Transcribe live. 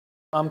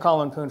I'm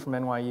Colin Phoon from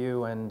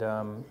NYU,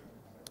 and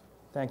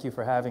thank you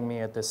for having me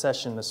at this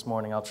session this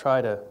morning. I'll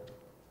try to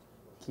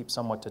keep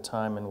somewhat to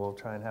time, and we'll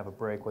try and have a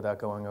break without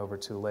going over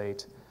too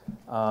late.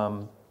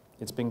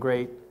 It's been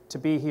great to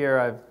be here.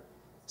 I've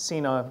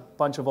seen a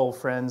bunch of old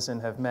friends and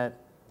have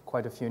met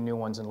quite a few new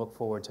ones, and look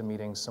forward to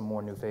meeting some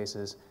more new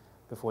faces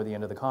before the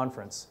end of the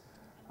conference.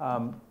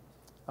 I'm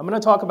going to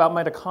talk about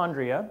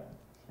mitochondria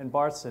and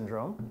Barth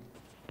syndrome.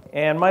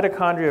 And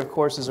mitochondria, of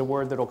course, is a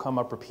word that will come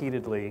up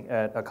repeatedly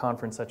at a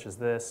conference such as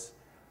this.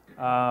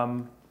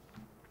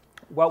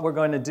 What we're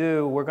going to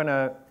do, we're going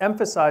to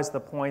emphasize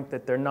the point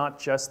that they're not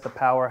just the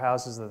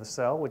powerhouses of the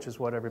cell, which is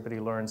what everybody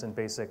learns in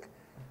basic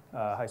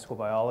high school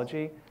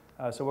biology.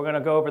 So we're going to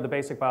go over the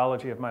basic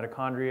biology of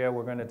mitochondria.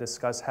 We're going to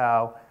discuss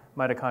how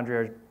mitochondria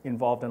are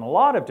involved in a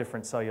lot of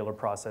different cellular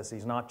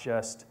processes, not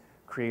just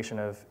creation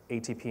of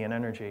ATP and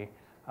energy,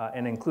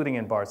 and including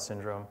in Barth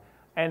syndrome.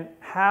 And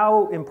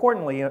how,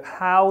 importantly,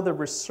 how the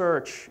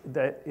research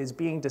that is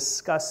being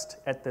discussed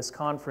at this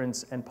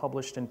conference and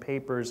published in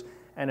papers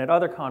and at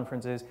other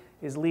conferences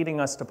is leading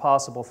us to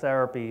possible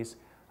therapies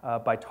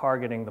by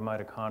targeting the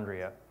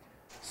mitochondria.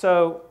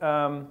 So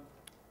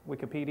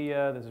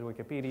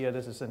Wikipedia,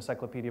 this is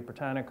Encyclopedia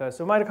Britannica.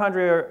 So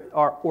mitochondria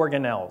are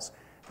organelles.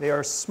 They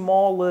are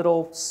small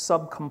little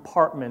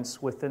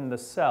subcompartments within the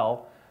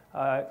cell.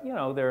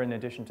 They're in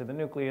addition to the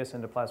nucleus,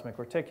 endoplasmic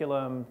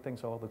reticulum,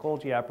 things like the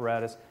Golgi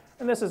apparatus.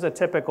 And this is a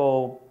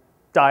typical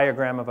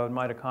diagram of a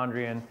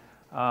mitochondrion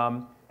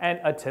and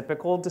a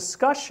typical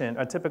discussion,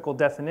 a typical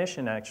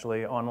definition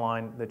actually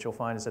online that you'll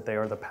find is that they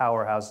are the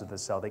powerhouse of the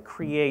cell. They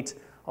create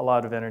a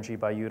lot of energy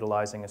by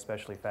utilizing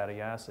especially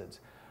fatty acids.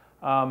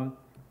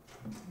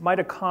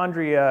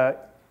 Mitochondria,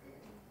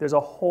 there's a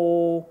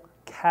whole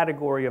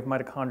category of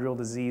mitochondrial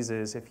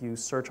diseases. If you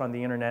search on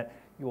the internet,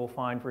 you will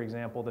find, for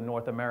example, the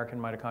North American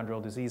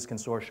Mitochondrial Disease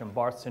Consortium.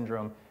 Barth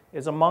syndrome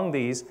is among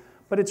these.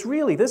 But it's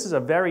really, this is a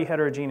very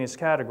heterogeneous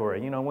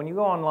category. You know, when you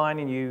go online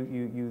and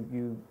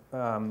you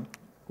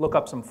look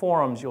up some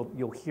forums,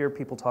 you'll hear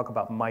people talk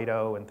about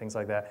mito and things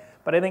like that.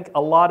 But I think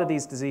a lot of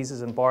these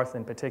diseases, and Barth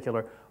in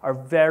particular, are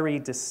very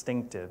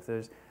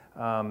distinctive.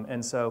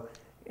 And so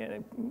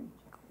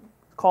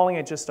calling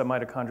it just a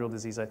mitochondrial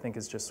disease, I think,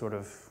 is just sort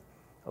of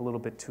a little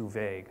bit too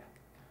vague.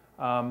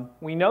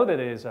 We know that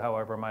it is,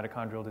 however, a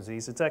mitochondrial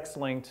disease. It's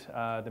X-linked.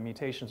 The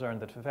mutations are in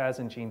the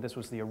tafazin gene. This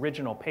was the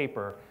original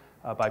paper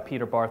by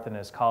Peter Barth and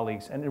his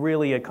colleagues. And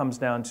really, it comes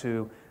down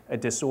to a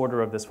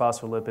disorder of this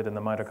phospholipid in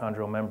the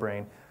mitochondrial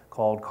membrane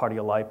called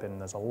cardiolipin.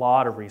 There's a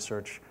lot of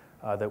research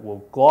that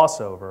we'll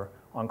gloss over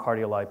on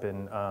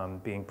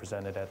cardiolipin being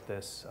presented at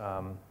this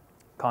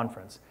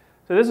conference.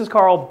 So this is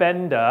Carl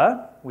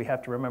Benda. We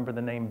have to remember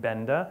the name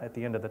Benda at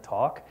the end of the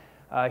talk.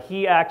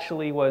 He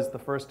actually was the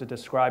first to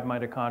describe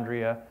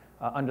mitochondria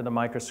under the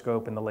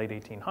microscope in the late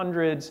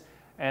 1800s.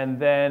 And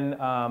then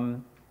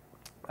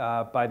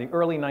by the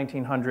early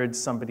 1900s,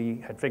 somebody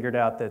had figured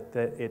out that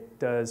it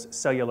does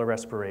cellular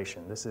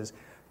respiration. This is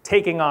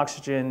taking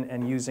oxygen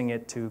and using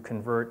it to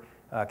convert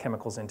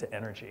chemicals into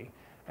energy.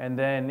 And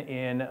then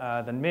in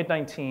the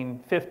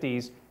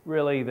mid-1950s,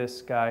 really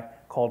this guy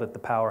called it the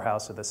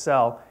powerhouse of the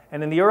cell.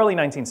 And in the early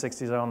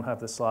 1960s, I don't have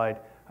the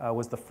slide,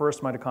 was the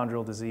first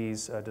mitochondrial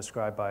disease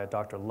described by a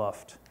Dr.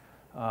 Luft.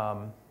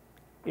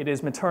 It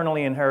is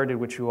maternally inherited,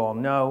 which you all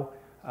know.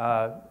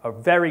 A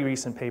very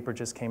recent paper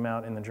just came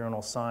out in the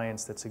journal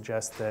Science that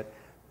suggests that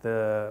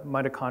the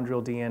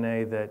mitochondrial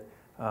DNA that,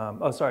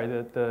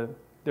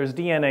 there's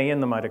DNA in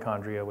the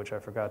mitochondria, which I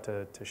forgot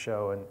to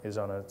show and is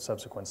on a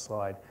subsequent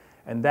slide.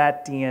 And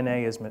that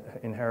DNA is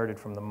inherited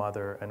from the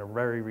mother, and a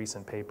very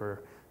recent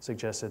paper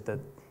suggested that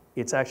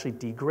it's actually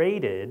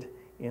degraded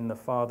in the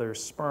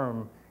father's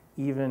sperm,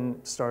 even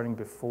starting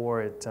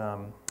before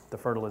the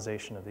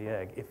fertilization of the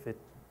egg. If it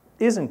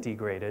isn't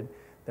degraded,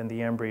 then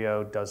the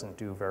embryo doesn't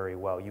do very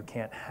well. You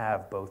can't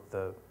have both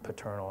the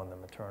paternal and the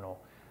maternal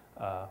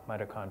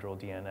mitochondrial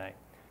DNA.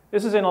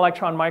 This is an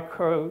electron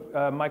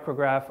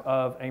micrograph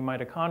of a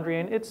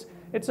mitochondrion.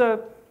 It's an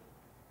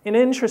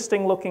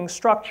interesting looking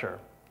structure.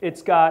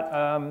 It's got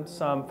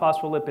some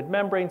phospholipid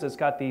membranes. It's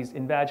got these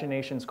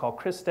invaginations called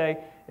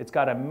cristae. It's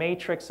got a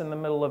matrix in the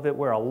middle of it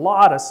where a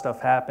lot of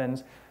stuff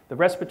happens. The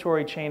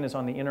respiratory chain is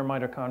on the inner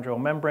mitochondrial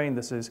membrane.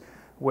 This is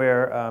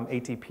where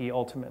ATP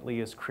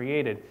ultimately is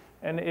created.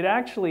 And it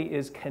actually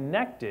is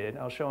connected,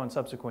 I'll show on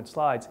subsequent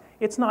slides.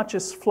 It's not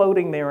just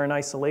floating there in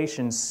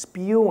isolation,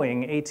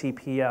 spewing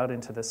ATP out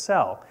into the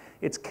cell.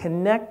 It's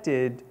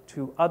connected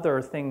to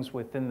other things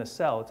within the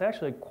cell. It's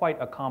actually quite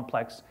a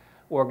complex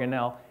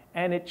organelle,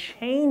 and it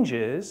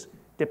changes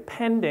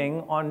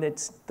depending on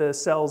the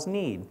cell's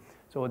need.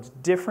 So it's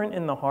different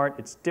in the heart,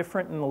 it's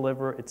different in the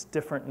liver, it's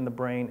different in the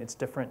brain, it's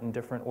different in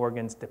different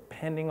organs,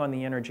 depending on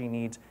the energy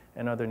needs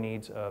and other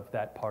needs of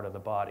that part of the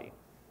body.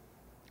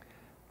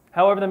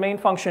 However, the main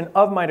function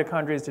of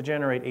mitochondria is to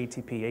generate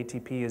ATP.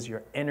 ATP is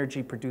your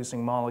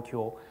energy-producing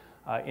molecule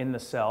in the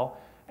cell.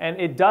 And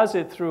it does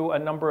it through a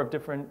number of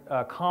different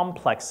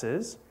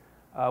complexes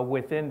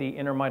within the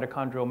inner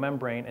mitochondrial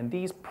membrane. And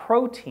these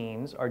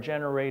proteins are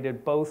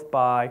generated both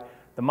by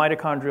the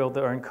mitochondrial,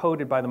 that are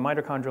encoded by the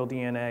mitochondrial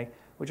DNA,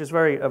 which is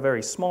a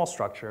very small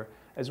structure,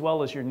 as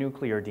well as your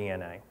nuclear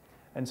DNA.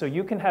 And so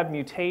you can have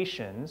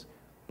mutations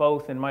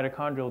both in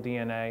mitochondrial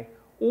DNA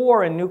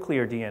or in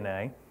nuclear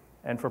DNA.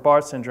 And for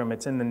Barth syndrome,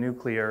 it's in the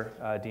nuclear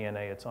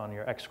DNA, it's on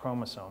your X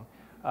chromosome,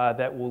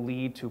 that will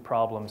lead to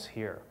problems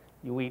here.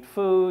 You eat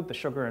food, the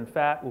sugar and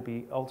fat will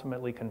be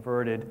ultimately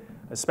converted,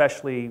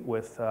 especially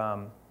with,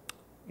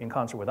 in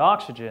concert with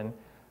oxygen,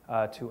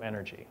 to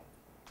energy.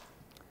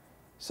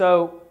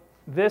 So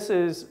this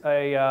is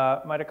a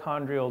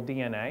mitochondrial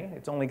DNA.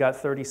 It's only got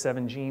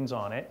 37 genes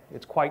on it.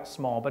 It's quite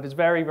small, but it's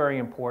very, very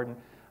important.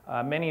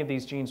 Many of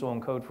these genes will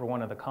encode for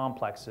one of the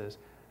complexes,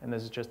 and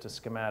this is just a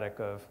schematic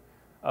of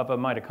a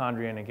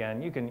mitochondria. And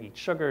again, you can eat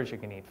sugars, you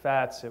can eat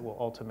fats. It will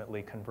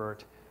ultimately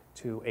convert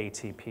to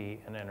ATP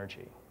and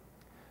energy.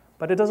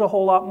 But it does a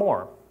whole lot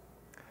more.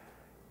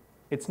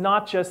 It's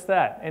not just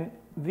that. And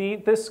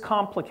this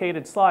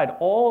complicated slide,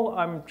 all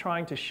I'm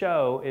trying to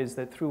show is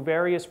that through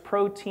various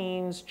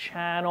proteins,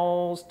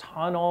 channels,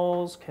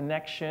 tunnels,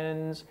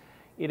 connections,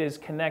 it is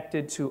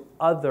connected to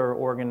other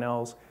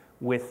organelles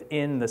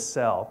within the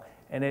cell.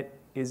 And it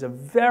has a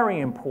very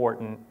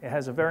important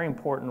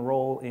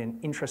role in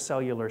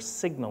intracellular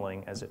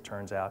signaling, as it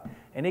turns out.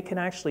 And it can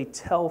actually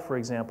tell, for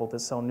example, the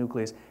cell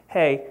nucleus,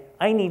 hey,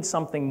 I need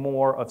something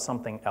more of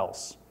something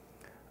else.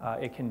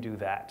 It can do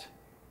that.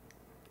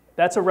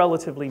 That's a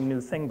relatively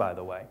new thing, by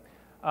the way.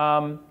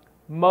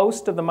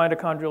 Most of the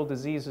mitochondrial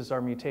diseases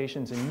are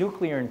mutations in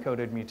nuclear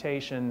encoded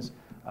mutations.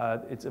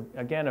 It's,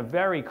 again, a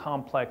very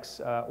complex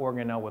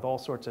organelle with all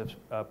sorts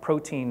of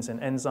proteins and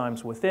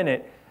enzymes within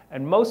it.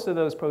 And most of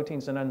those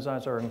proteins and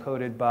enzymes are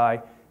encoded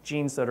by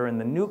genes that are in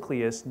the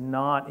nucleus,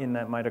 not in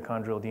that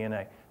mitochondrial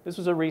DNA. This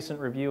was a recent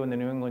review in the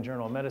New England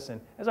Journal of Medicine.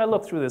 As I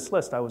looked through this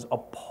list, I was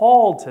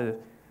appalled to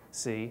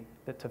see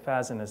that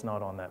tafazin is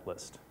not on that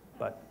list.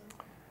 But,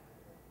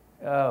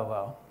 oh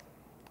well.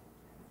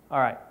 All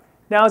right.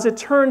 Now, as it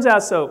turns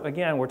out, so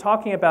again, we're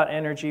talking about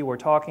energy, we're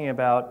talking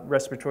about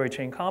respiratory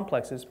chain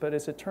complexes, but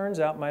as it turns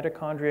out,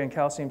 mitochondria and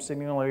calcium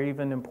signal are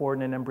even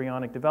important in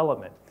embryonic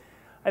development.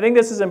 I think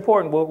this is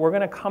important. We're going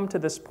to come to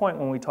this point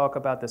when we talk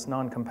about this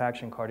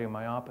non-compaction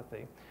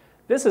cardiomyopathy.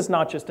 This is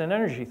not just an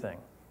energy thing.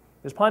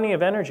 There's plenty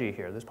of energy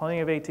here. There's plenty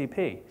of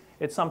ATP.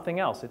 It's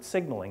something else. It's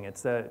signaling.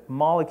 It's the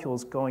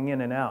molecules going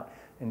in and out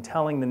and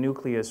telling the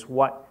nucleus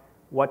what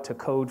to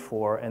code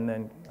for and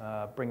then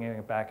bringing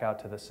it back out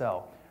to the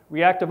cell.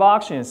 Reactive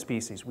oxygen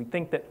species. We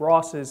think that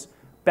ROS is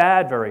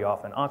bad very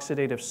often.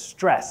 Oxidative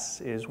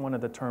stress is one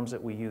of the terms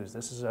that we use.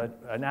 This is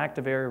an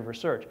active area of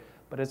research.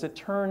 But as it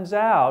turns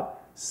out,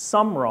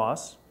 some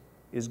ROS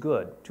is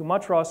good. Too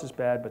much ROS is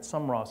bad, but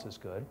some ROS is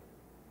good.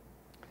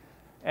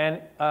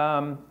 And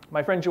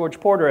my friend George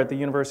Porter at the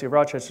University of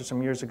Rochester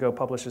some years ago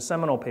published a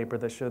seminal paper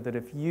that showed that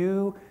if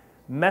you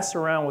mess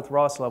around with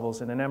ROS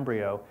levels in an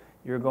embryo,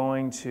 you're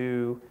going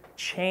to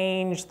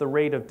change the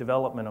rate of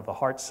development of the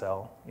heart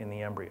cell in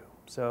the embryo.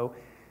 So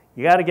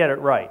you got to get it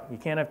right. You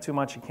can't have too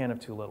much, you can't have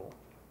too little.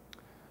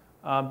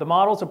 The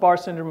models of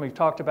Barth syndrome we've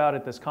talked about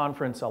at this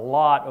conference a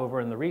lot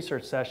over in the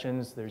research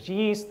sessions. There's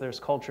yeast,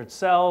 there's cultured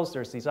cells,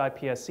 there's these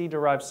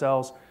iPSC-derived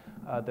cells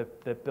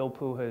that Bill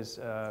Poo has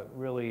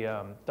really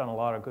done a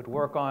lot of good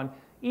work on.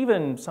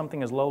 Even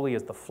something as lowly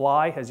as the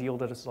fly has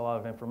yielded us a lot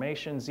of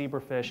information,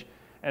 zebrafish.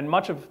 And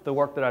much of the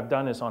work that I've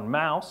done is on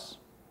mouse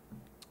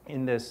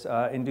in this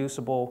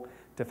inducible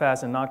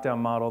tafazin knockdown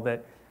model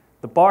that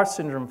the Barth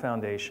Syndrome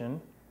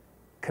Foundation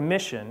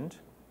commissioned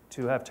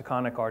to have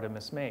Taconic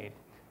Artemis make.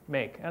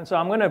 And so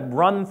I'm going to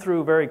run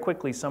through very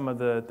quickly some of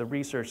the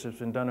research that's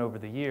been done over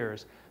the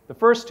years. The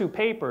first two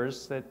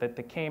papers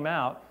that came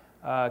out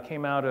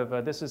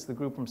of, this is the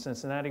group from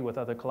Cincinnati with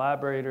other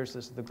collaborators.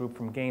 This is the group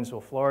from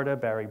Gainesville, Florida,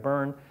 Barry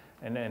Byrne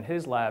and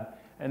his lab.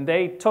 And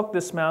they took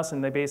this mouse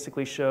and they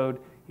basically showed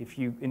if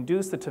you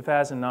induce the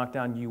tafazin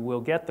knockdown, you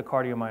will get the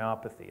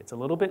cardiomyopathy. It's a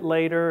little bit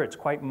later, it's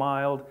quite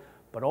mild,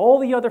 but all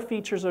the other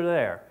features are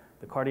there.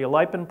 The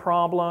cardiolipin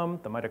problem,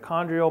 the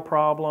mitochondrial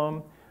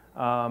problem,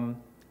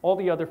 all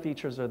the other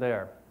features are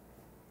there.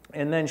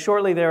 And then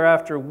shortly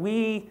thereafter,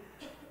 we,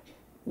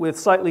 with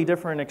slightly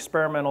different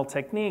experimental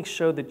techniques,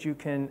 showed that you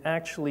can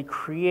actually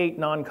create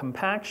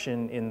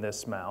non-compaction in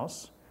this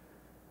mouse,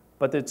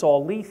 but it's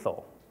all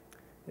lethal.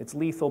 It's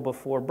lethal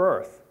before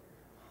birth.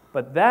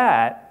 But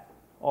that,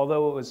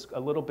 although it was a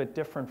little bit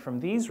different from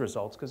these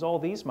results, because all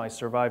these mice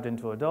survived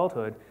into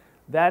adulthood,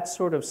 that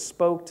sort of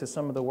spoke to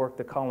some of the work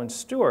that Colin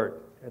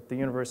Stewart at the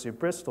University of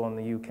Bristol in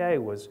the UK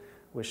was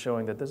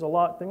showing that there's a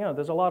lot,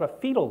 there's a lot of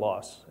fetal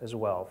loss as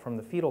well from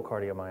the fetal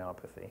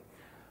cardiomyopathy.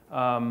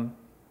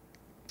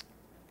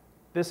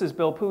 This is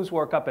Bill Poo's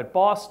work up at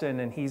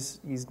Boston, and he's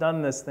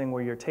done this thing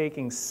where you're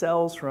taking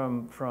cells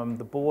from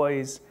the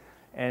boys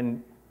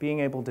and being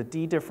able to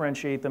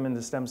de-differentiate them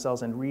into stem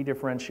cells and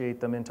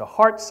re-differentiate them into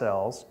heart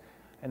cells,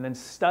 and then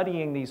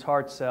studying these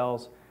heart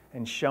cells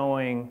and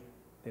showing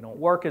they don't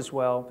work as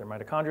well, their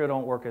mitochondria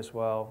don't work as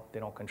well, they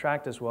don't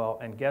contract as well,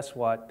 and guess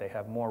what? They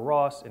have more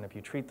ROS, and if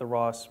you treat the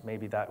ROS,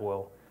 maybe that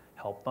will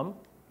help them.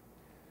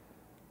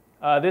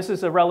 This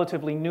is a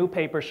relatively new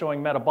paper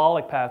showing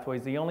metabolic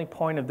pathways. The only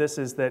point of this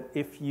is that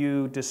if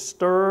you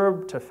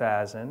disturb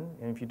tafazin,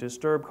 and if you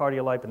disturb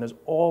cardiolipin, there's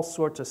all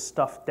sorts of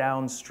stuff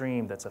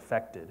downstream that's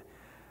affected,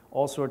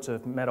 all sorts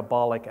of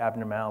metabolic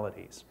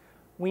abnormalities.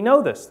 We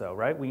know this, though,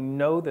 right? We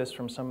know this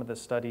from some of the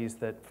studies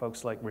that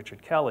folks like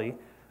Richard Kelly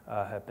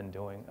have been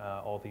doing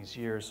all these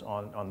years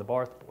on the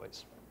Barth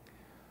boys.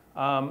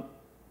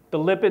 The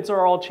lipids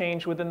are all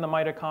changed within the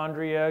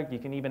mitochondria. You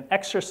can even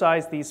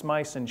exercise these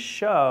mice and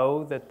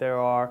show that there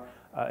are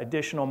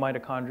additional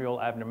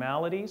mitochondrial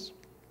abnormalities.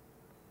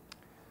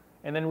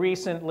 And then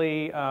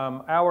recently,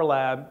 our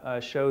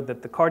lab showed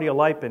that the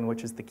cardiolipin,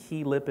 which is the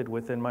key lipid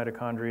within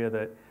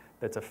mitochondria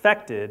that's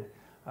affected,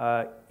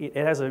 it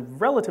has a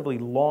relatively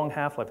long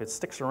half-life. It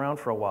sticks around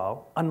for a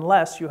while,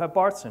 unless you have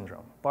Barth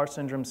syndrome. Barth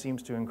syndrome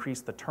seems to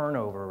increase the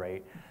turnover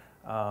rate,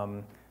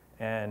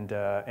 and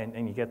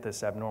you get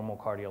this abnormal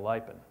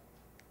cardiolipin.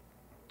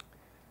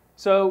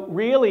 So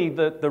really,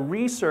 the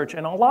research,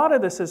 and a lot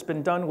of this has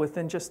been done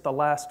within just the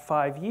last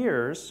 5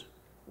 years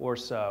or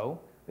so,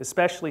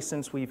 especially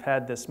since we've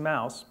had this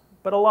mouse,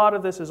 but a lot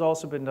of this has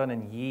also been done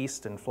in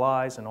yeast and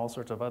flies and all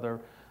sorts of other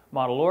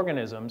model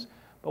organisms.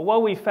 But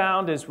what we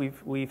found is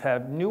we've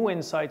had new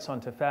insights on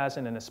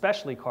tafazin and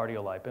especially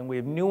cardiolipin. We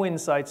have new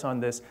insights on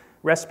this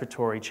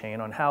respiratory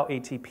chain, on how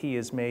ATP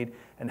is made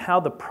and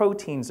how the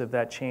proteins of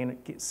that chain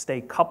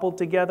stay coupled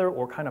together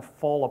or kind of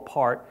fall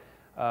apart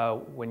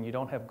when you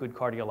don't have good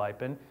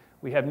cardiolipin.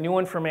 We have new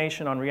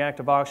information on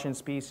reactive oxygen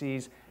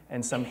species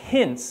and some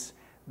hints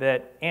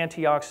that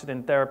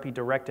antioxidant therapy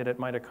directed at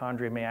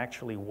mitochondria may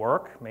actually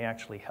work, may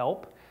actually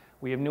help.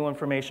 We have new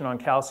information on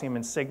calcium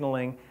and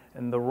signaling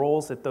and the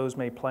roles that those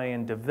may play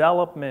in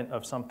development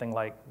of something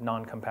like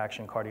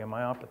non-compaction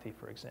cardiomyopathy,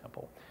 for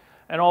example.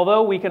 And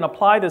although we can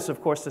apply this, of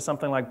course, to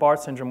something like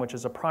Barth syndrome, which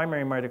is a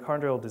primary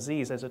mitochondrial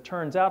disease, as it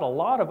turns out, a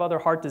lot of other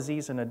heart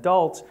disease in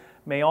adults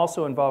may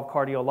also involve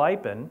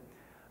cardiolipin.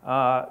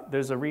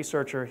 There's a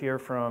researcher here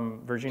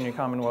from Virginia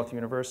Commonwealth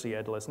University,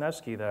 Ed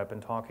Lesniewski, that I've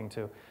been talking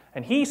to,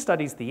 and he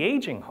studies the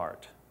aging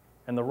heart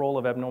and the role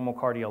of abnormal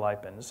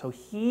cardiolipin. So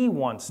he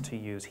wants to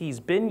use,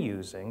 he's been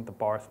using the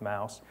Barth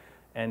mouse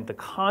and the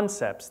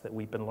concepts that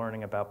we've been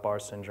learning about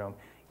Barth syndrome,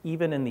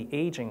 even in the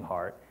aging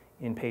heart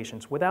in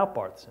patients without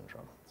Barth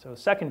syndrome. So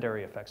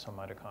secondary effects on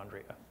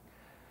mitochondria.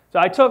 So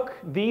I took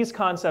these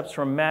concepts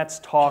from Matt's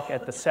talk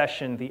at the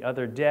session the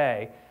other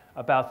day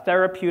about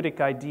therapeutic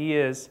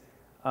ideas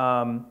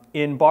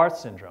in Barth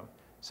syndrome.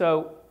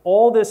 So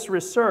all this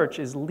research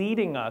is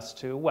leading us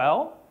to,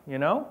 well, you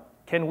know,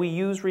 can we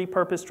use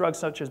repurposed drugs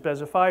such as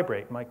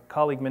bezafibrate? My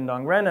colleague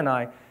Mindong Ren and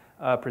I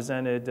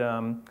presented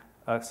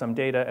some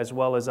data, as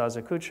well as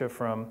Azakucha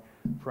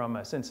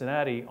from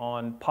Cincinnati,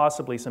 on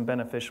possibly some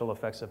beneficial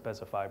effects of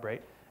bezafibrate.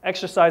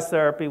 Exercise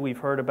therapy we've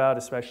heard about,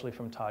 especially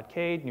from Todd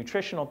Cade.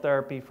 Nutritional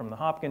therapy from the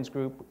Hopkins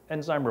group.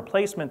 Enzyme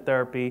replacement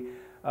therapy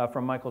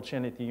from Michael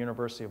Chin at the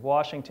University of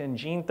Washington.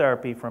 Gene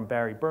therapy from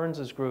Barry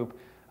Burns' group.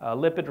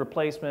 Lipid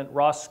replacement,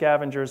 Ross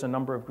Scavengers, a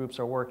number of groups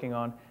are working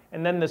on.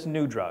 And then this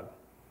new drug.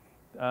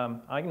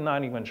 I'm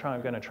not even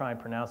going to try and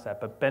pronounce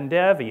that, but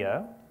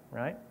Bendavia,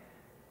 right?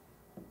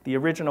 The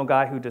original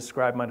guy who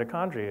described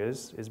mitochondria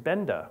is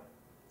Benda.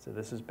 So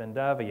this is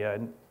Bendavia,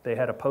 and they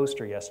had a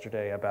poster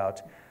yesterday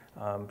about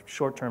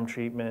short-term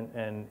treatment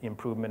and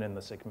improvement in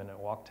the 6-minute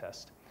walk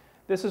test.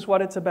 This is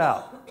what it's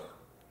about.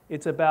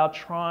 It's about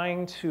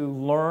trying to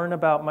learn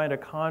about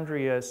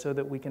mitochondria so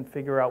that we can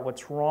figure out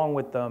what's wrong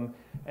with them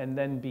and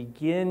then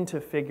begin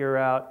to figure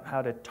out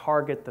how to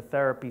target the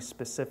therapy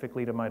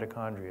specifically to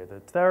mitochondria.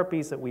 The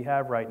therapies that we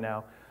have right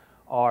now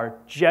are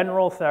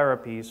general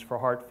therapies for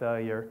heart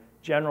failure,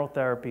 general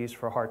therapies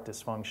for heart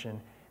dysfunction,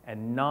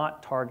 and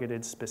not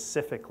targeted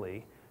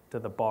specifically to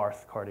the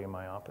Barth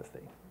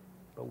cardiomyopathy.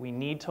 But we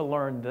need to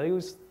learn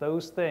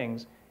those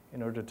things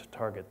in order to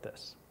target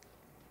this.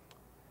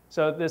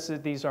 So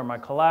these are my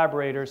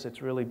collaborators.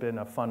 It's really been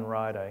a fun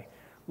ride. I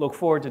look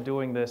forward to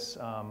doing this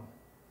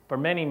for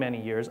many, many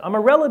years. I'm a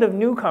relative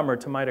newcomer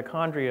to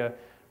mitochondria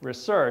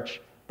research,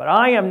 but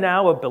I am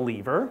now a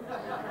believer.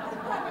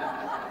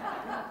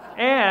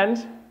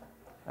 And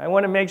I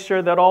want to make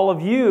sure that all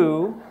of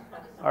you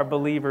are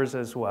believers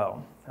as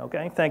well.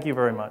 Okay? Thank you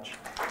very much.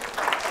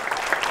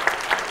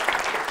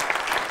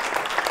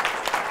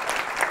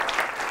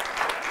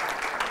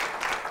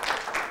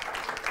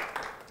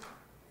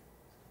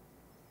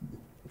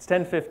 It's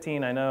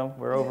 10:15, I know,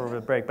 we're over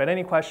with break, but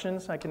any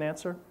questions I can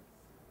answer?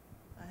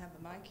 I have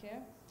the mic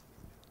here.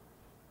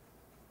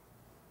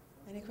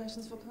 Any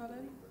questions for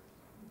Colin?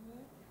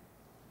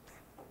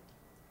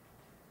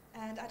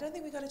 And I don't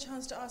think we got a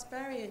chance to ask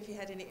Barry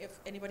if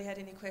anybody had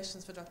any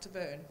questions for Dr.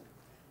 Byrne,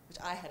 which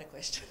I had a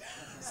question.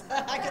 So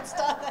I can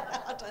start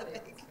that out, I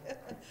think.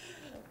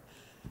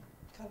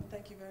 Colin,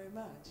 thank you very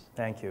much.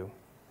 Thank you.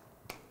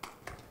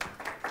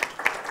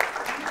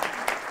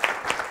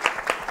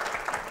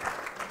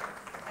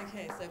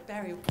 Okay, so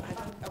Barry,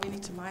 we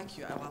need to mic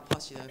you. I'll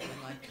pass you over the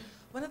mic.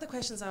 One of the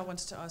questions I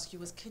wanted to ask you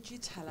was, could you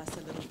tell us a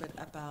little bit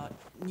about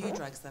new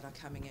drugs that are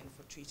coming in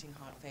for treating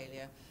heart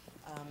failure?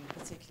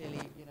 Particularly,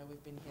 you know,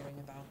 we've been hearing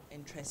about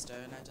Entresto,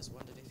 and I just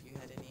wondered if you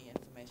had any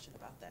information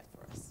about that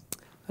for us.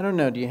 I don't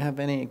know. Do you have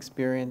any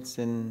experience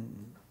in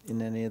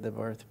any of the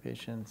Barth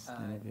patients?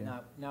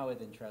 Not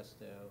with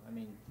Entresto. I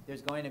mean,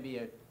 there's going to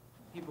be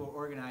people are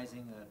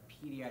organizing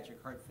a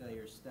pediatric heart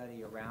failure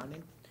study around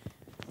it.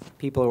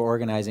 People are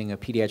organizing a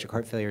pediatric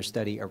heart failure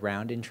study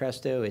around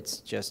Entresto. It's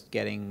just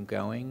getting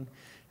going,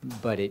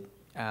 but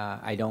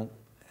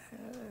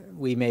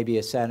we may be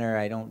a center.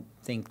 I don't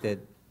think that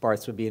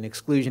Barth's would be an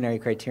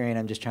exclusionary criterion.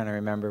 I'm just trying to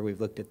remember. We've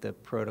looked at the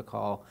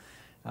protocol,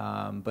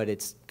 but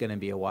it's going to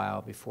be a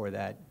while before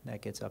that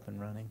gets up and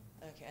running.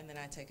 Okay, and then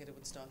I take it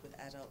would start with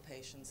adult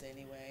patients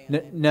anyway?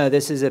 No,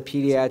 this is a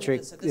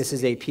pediatric. This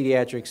is a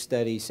pediatric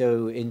study.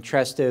 So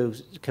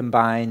Entresto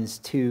combines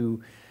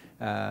two,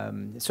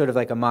 sort of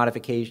like a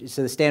modification.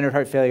 So the standard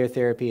heart failure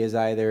therapy is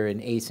either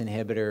an ACE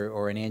inhibitor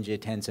or an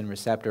angiotensin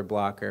receptor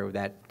blocker.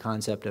 That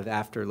concept of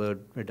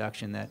afterload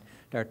reduction that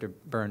Dr.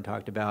 Byrne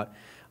talked about.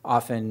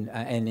 Often,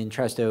 and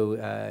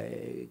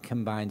Entresto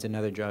combines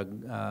another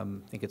drug, I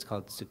think it's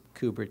called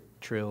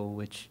sacubitril,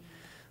 which,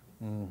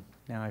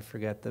 now I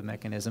forget the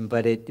mechanism,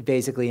 but it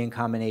basically in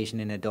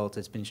combination in adults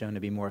it's been shown to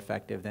be more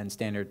effective than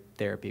standard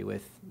therapy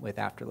with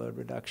afterload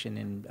reduction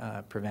in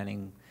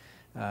preventing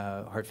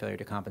heart failure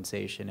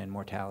decompensation and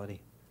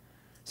mortality.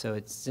 So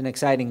it's an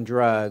exciting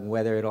drug.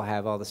 Whether it'll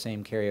have all the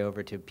same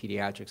carryover to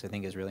pediatrics I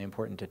think is really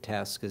important to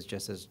test, because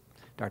just as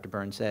Dr.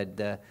 Byrne said,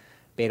 the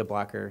beta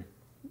blocker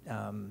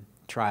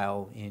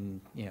trial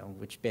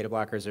which beta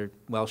blockers are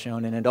well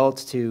shown in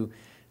adults to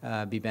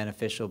be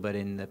beneficial, but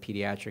in the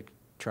pediatric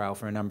trial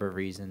for a number of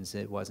reasons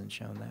it wasn't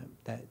shown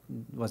that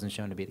wasn't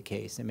shown to be the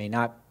case. It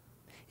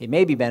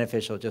may be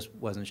beneficial, it just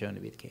wasn't shown to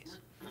be the case.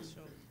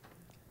 Sure.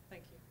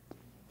 Thank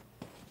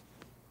you.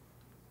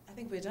 I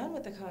think we're done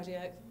with the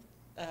cardiac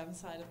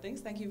side of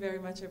things. Thank you very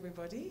much,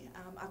 everybody.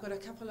 I've got a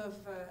couple of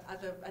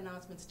other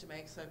announcements to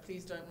make, so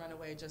please don't run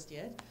away just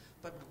yet.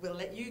 But we'll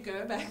let you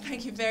go back.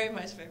 Thank you very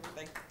much for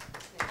everything.